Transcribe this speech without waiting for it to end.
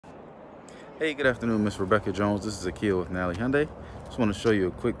Hey, good afternoon, Miss Rebecca Jones. This is Akil with Nally Hyundai. Just want to show you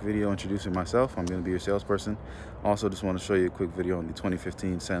a quick video introducing myself. I'm going to be your salesperson. Also, just want to show you a quick video on the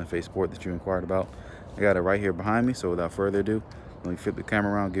 2015 Santa Fe Sport that you inquired about. I got it right here behind me, so without further ado, let me flip the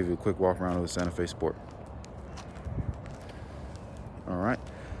camera around, give you a quick walk around of the Santa Fe Sport. All right,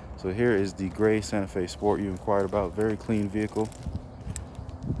 so here is the gray Santa Fe Sport you inquired about. Very clean vehicle.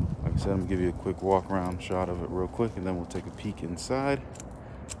 Like I said, I'm going to give you a quick walk around shot of it real quick, and then we'll take a peek inside.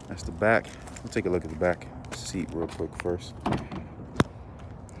 That's the back. We'll take a look at the back seat real quick first.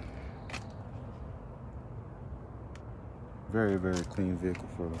 Very, very clean vehicle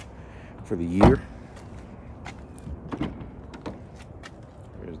for the year.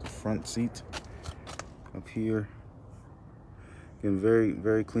 There's the front seat up here. Again, very,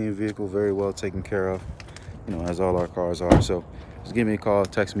 very clean vehicle, very well taken care of, you know, as all our cars are. So just give me a call,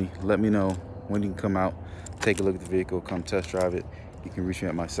 text me, let me know when you can come out, take a look at the vehicle, come test drive it. You can reach me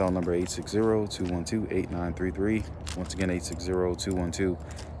at my cell number, 860-212-8933. Once again,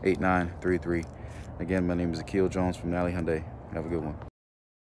 860-212-8933. Again, my name is Akil Jones from Nally Hyundai. Have a good one.